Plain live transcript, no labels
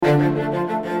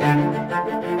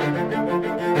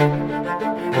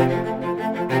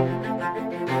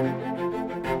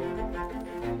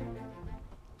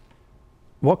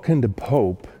What can the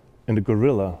Pope and the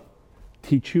gorilla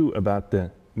teach you about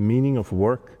the meaning of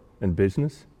work and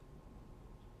business?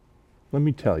 Let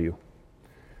me tell you.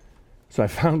 So I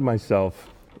found myself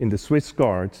in the Swiss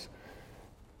Guards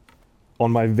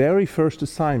on my very first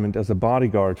assignment as a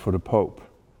bodyguard for the Pope,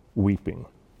 weeping.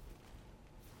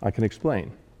 I can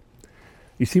explain.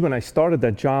 You see, when I started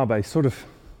that job, I sort of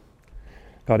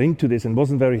got into this and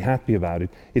wasn't very happy about it.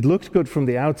 It looked good from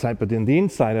the outside, but in the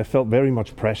inside I felt very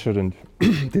much pressured and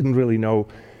didn't really know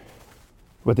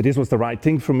whether this was the right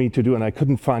thing for me to do, and I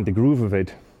couldn't find the groove of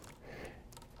it.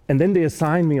 And then they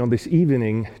assigned me on this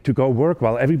evening to go work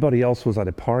while everybody else was at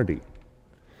a party.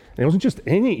 And it wasn't just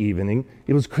any evening,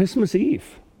 it was Christmas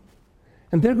Eve.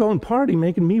 And they're going party,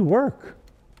 making me work.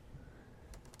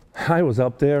 I was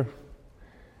up there,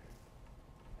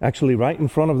 actually right in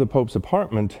front of the Pope's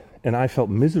apartment, and I felt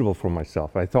miserable for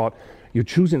myself. I thought, you're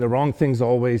choosing the wrong things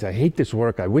always. I hate this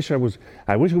work. I wish I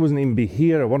wasn't even be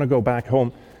here. I want to go back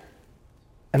home.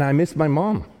 And I miss my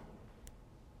mom.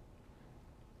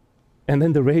 And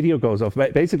then the radio goes off.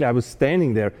 Basically, I was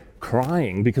standing there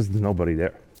crying because there's nobody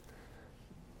there.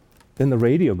 Then the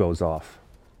radio goes off.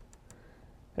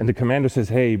 And the commander says,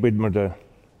 hey, Widmer, the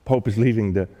Pope is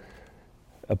leaving the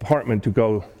apartment to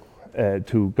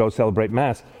go celebrate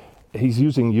Mass. He's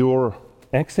using your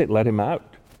exit, let him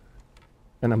out.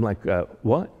 And I'm like,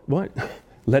 what?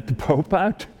 Let the Pope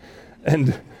out?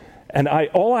 And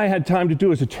all I had time to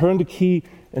do is to turn the key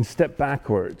and step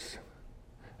backwards.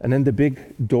 And then the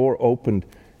big door opened,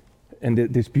 and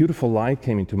this beautiful light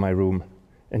came into my room,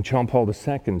 and John Paul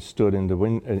II stood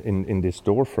in this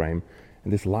door frame,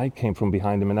 and this light came from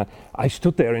behind him, and I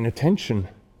stood there in attention.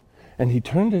 And he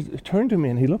turned to me,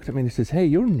 and he looked at me, and he says, hey,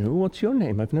 you're new, what's your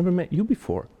name? I've never met you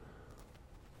before.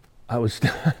 I was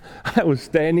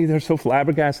standing there so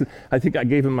flabbergasted, I think I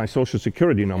gave him my social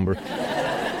security number.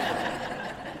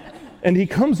 And he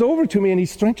comes over to me and he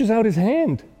stretches out his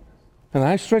hand. And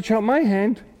I stretch out my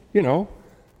hand,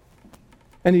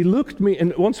 And he looked me,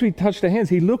 and once we touched the hands,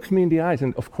 he looked me in the eyes.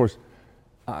 And of course,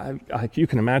 you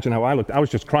can imagine how I looked. I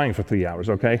was just crying for 3 hours,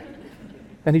 okay?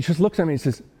 And he just looks at me and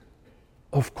says,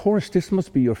 of course, this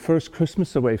must be your first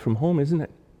Christmas away from home, isn't it?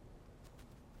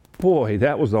 Boy,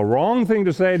 that was the wrong thing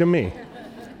to say to me.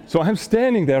 So I'm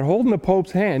standing there holding the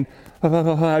Pope's hand.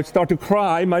 I start to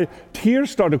cry. My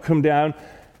tears start to come down.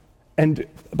 And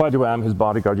by the way, I'm his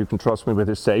bodyguard. You can trust me with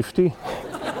his safety.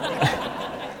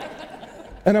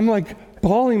 And I'm like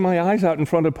bawling my eyes out in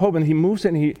front of the Pope. And he moves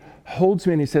and he holds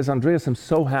me and he says, Andreas, I'm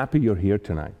so happy you're here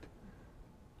tonight.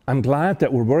 I'm glad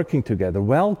that we're working together.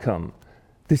 Welcome.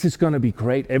 This is going to be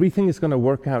great. Everything is going to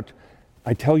work out.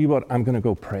 I tell you what, I'm going to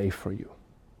go pray for you.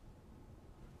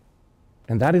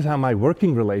 And that is how my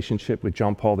working relationship with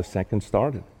John Paul II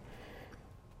started.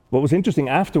 What was interesting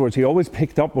afterwards, he always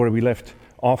picked up where we left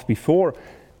off before,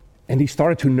 and he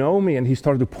started to know me, and he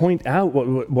started to point out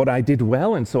what I did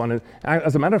well and so on. And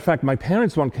as a matter of fact, my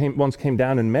parents once came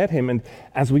down and met him, and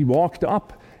as we walked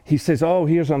up, he says, oh,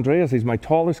 here's Andreas, he's my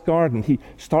tallest guard, and he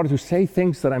started to say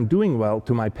things that I'm doing well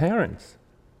to my parents.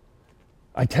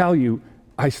 I tell you,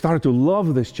 I started to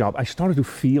love this job. I started to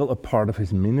feel a part of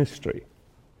his ministry.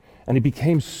 And it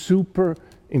became super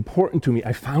important to me.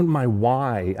 I found my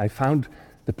why. I found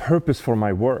the purpose for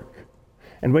my work.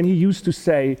 And when he used to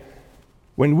say,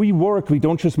 when we work, we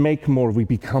don't just make more, we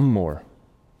become more.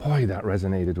 Boy, that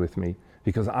resonated with me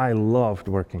because I loved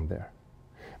working there.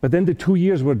 But then the 2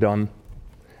 years were done,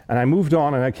 and I moved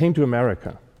on and I came to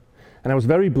America. And I was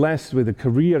very blessed with a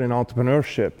career in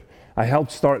entrepreneurship. I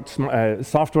helped start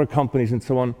software companies and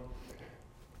so on.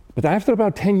 But after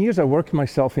about 10 years, I worked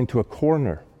myself into a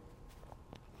corner.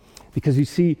 Because you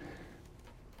see,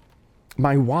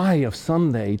 my why of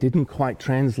Sunday didn't quite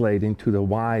translate into the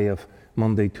why of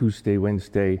Monday, Tuesday,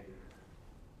 Wednesday.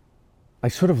 I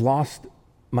sort of lost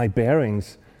my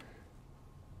bearings.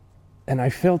 And I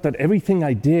felt that everything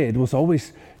I did was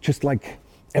always just like,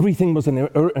 everything was an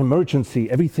emergency.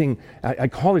 Everything, I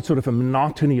call it sort of a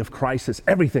monotony of crisis.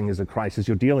 Everything is a crisis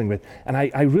you're dealing with. And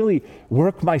I really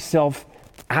worked myself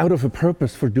out of a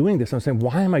purpose for doing this. I'm saying,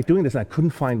 why am I doing this? And I couldn't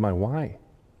find my why.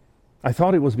 I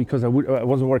thought it was because I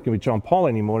wasn't working with John Paul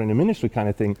anymore in a ministry kind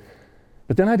of thing.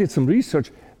 But then I did some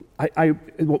research.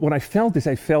 What I felt is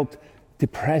I felt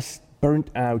depressed, burnt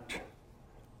out,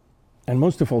 and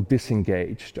most of all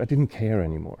disengaged. I didn't care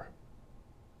anymore.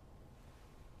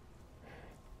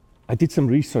 I did some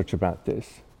research about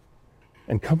this,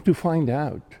 and come to find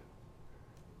out,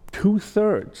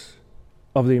 2/3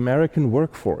 of the American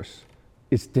workforce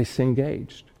is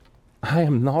disengaged. I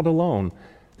am not alone.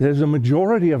 There's a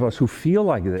majority of us who feel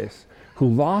like this, who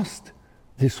lost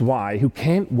this why, who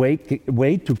can't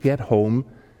wait to get home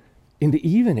in the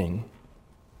evening.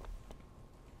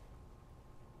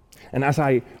 And as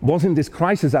I was in this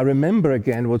crisis, I remember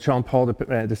again what John Paul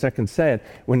II said,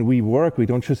 when we work, we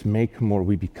don't just make more,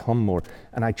 we become more.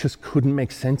 And I just couldn't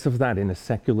make sense of that in a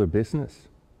secular business.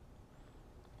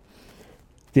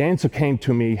 The answer came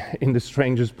to me in the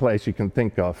strangest place you can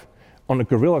think of, on a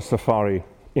gorilla safari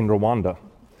in Rwanda.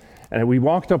 And we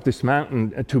walked up this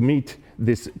mountain to meet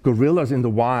these gorillas in the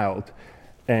wild.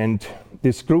 And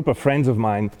this group of friends of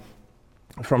mine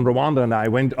from Rwanda and I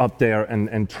went up there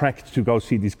and trekked to go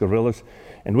see these gorillas.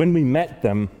 And when we met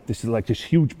them, this is like this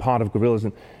huge pod of gorillas,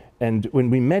 and when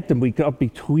we met them, we got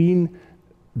between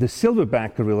the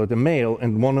silverback gorilla, the male,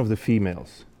 and one of the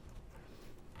females.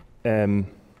 The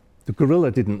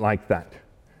gorilla didn't like that.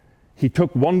 He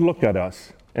took one look at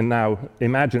us, and now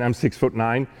imagine I'm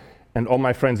 6'9", and all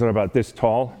my friends are about this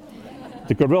tall.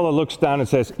 The gorilla looks down and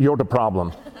says, "You're the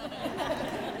problem,"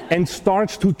 and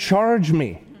starts to charge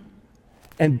me.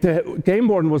 And the game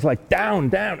warden was like, "Down,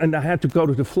 down," and I had to go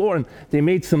to the floor, and they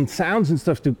made some sounds and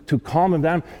stuff to calm him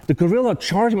down. The gorilla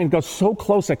charged me and got so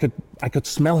close I could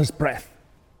smell his breath.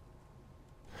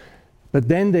 But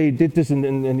then they did this,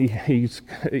 and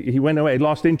he went away,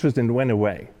 lost interest and went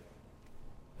away.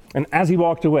 And as he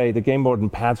walked away, the game warden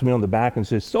pats me on the back and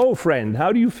says, "So, friend,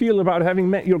 how do you feel about having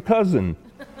met your cousin?"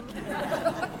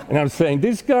 And I'm saying,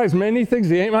 "This guy's many things,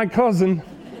 he ain't my cousin."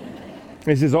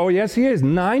 He says, "Oh, yes, he is.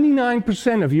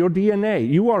 99% of your DNA,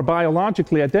 you are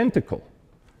biologically identical."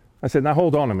 I said, "Now,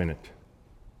 hold on a minute.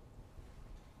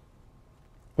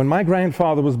 When my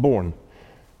grandfather was born,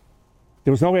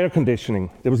 there was no air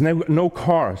conditioning, there was no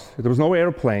cars, there was no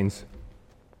airplanes,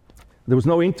 there was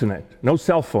no internet, no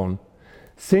cell phone.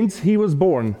 Since he was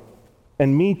born,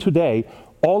 and me today,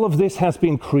 all of this has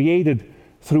been created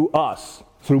through us,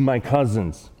 through my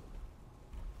cousins.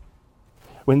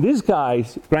 When this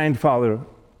guy's grandfather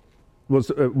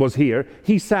was here,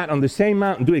 he sat on the same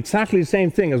mountain, doing exactly the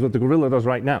same thing as what the gorilla does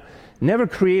right now. Never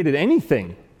created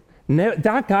anything.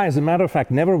 That guy, as a matter of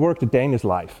fact, never worked a day in his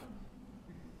life."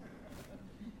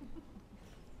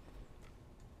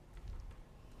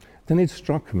 Then it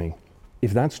struck me,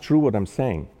 if that's true what I'm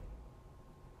saying,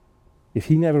 if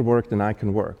he never worked and I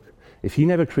can work, if he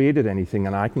never created anything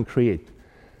and I can create,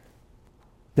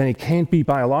 then it can't be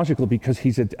biological, because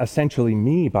he's essentially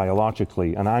me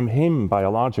biologically and I'm him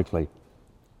biologically.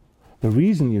 The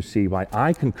reason, you see, why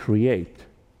I can create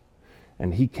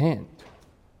and he can't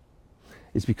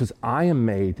is because I am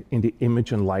made in the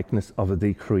image and likeness of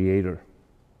the Creator.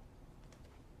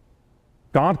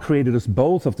 God created us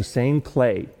both of the same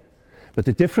clay, but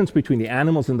the difference between the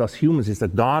animals and us humans is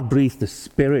that God breathed the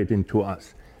Spirit into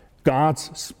us,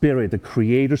 God's Spirit, the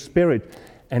Creator Spirit,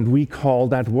 and we call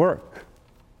that work.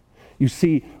 You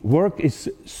see, work is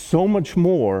so much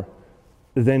more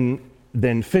than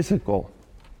physical.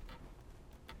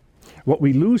 What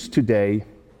we lose today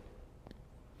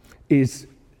is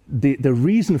the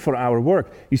reason for our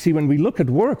work. You see, when we look at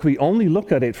work, we only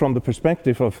look at it from the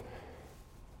perspective of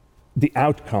the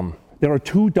outcome. There are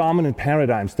two dominant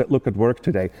paradigms that look at work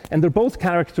today, and they're both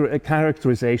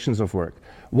characterizations of work.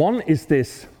 One is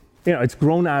this, it's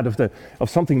grown out of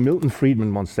something Milton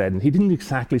Friedman once said, and he didn't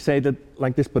exactly say that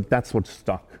like this, but that's what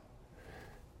stuck.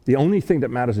 The only thing that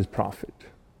matters is profit.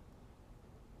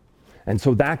 And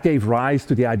so that gave rise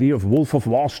to the idea of Wolf of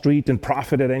Wall Street and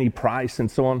profit at any price and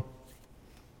so on.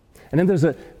 And then there's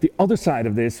the other side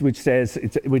of this, which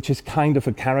is kind of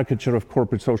a caricature of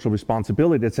corporate social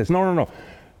responsibility that says, no,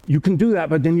 you can do that,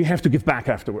 but then you have to give back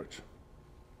afterwards.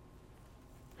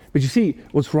 But you see,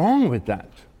 what's wrong with that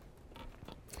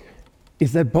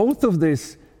is that both of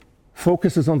this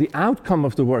focuses on the outcome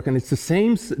of the work, and it's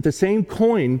the same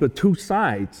coin, but two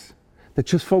sides that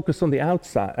just focus on the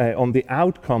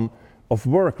outcome of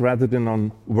work rather than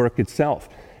on work itself.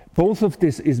 Both of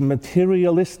this is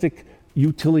materialistic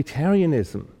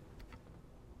utilitarianism,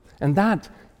 and that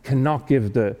cannot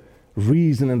give the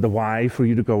reason and the why for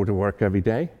you to go to work every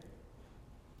day.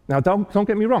 Now, don't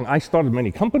get me wrong. I started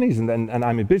many companies, and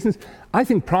I'm in business. I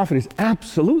think profit is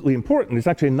absolutely important. It's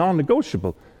actually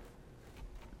non-negotiable.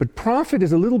 But profit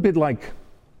is a little bit like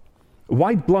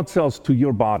white blood cells to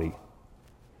your body.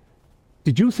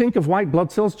 Did you think of white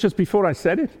blood cells just before I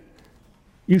said it?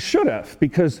 You should have,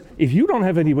 because if you don't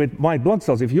have any white blood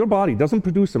cells, if your body doesn't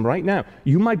produce them right now,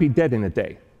 you might be dead in a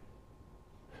day.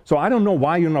 So I don't know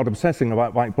why you're not obsessing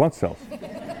about white blood cells.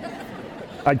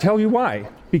 I tell you why.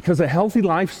 Because a healthy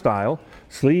lifestyle,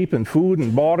 sleep and food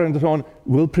and water and so on,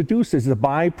 will produce this as a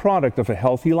byproduct of a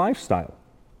healthy lifestyle.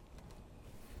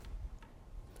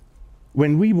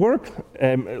 When we work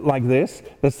like this,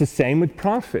 that's the same with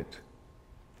profit.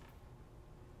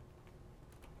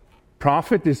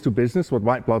 Profit is to business what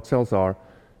white blood cells are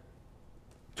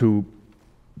to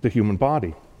the human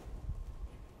body.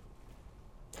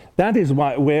 That is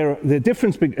where the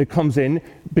difference comes in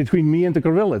between me and the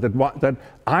gorilla, that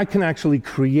I can actually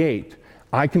create.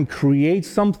 I can create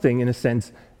something, in a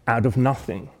sense, out of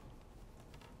nothing.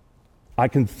 I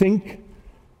can think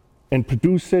and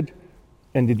produce it,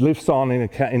 and it lives on,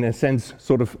 in a sense,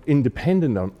 sort of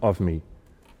independent of me.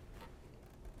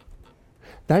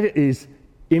 That is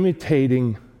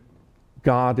imitating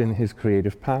God in his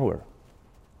creative power.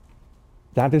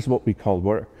 That is what we call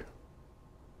work.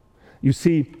 You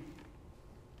see,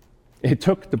 it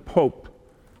took the Pope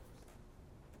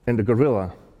and the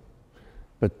gorilla,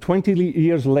 but 20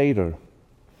 years later,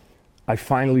 I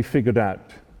finally figured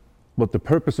out what the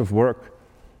purpose of work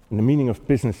and the meaning of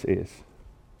business is.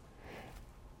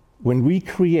 When we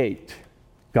create,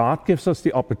 God gives us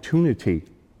the opportunity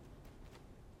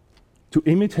to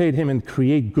imitate him and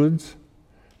create goods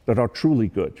that are truly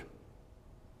good,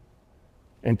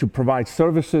 and to provide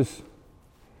services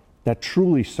that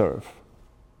truly serve.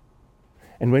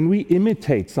 And when we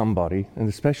imitate somebody, and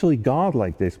especially God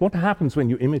like this, what happens when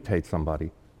you imitate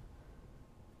somebody?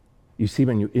 You see,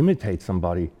 when you imitate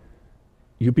somebody,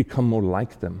 you become more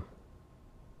like them.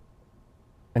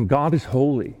 And God is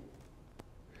holy.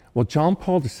 What John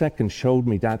Paul II showed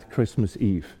me that Christmas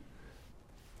Eve,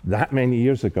 that many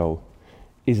years ago,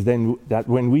 is then that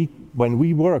when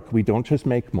we work, we don't just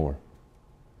make more.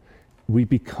 We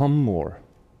become more.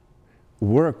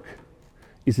 Work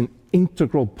is an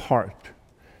integral part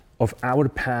of our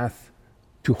path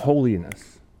to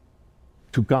holiness,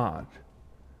 to God.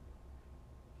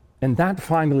 And that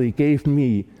finally gave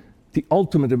me the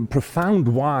ultimate and profound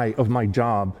why of my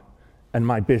job and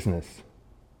my business.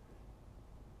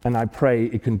 And I pray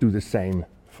it can do the same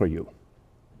for you.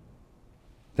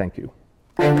 Thank you.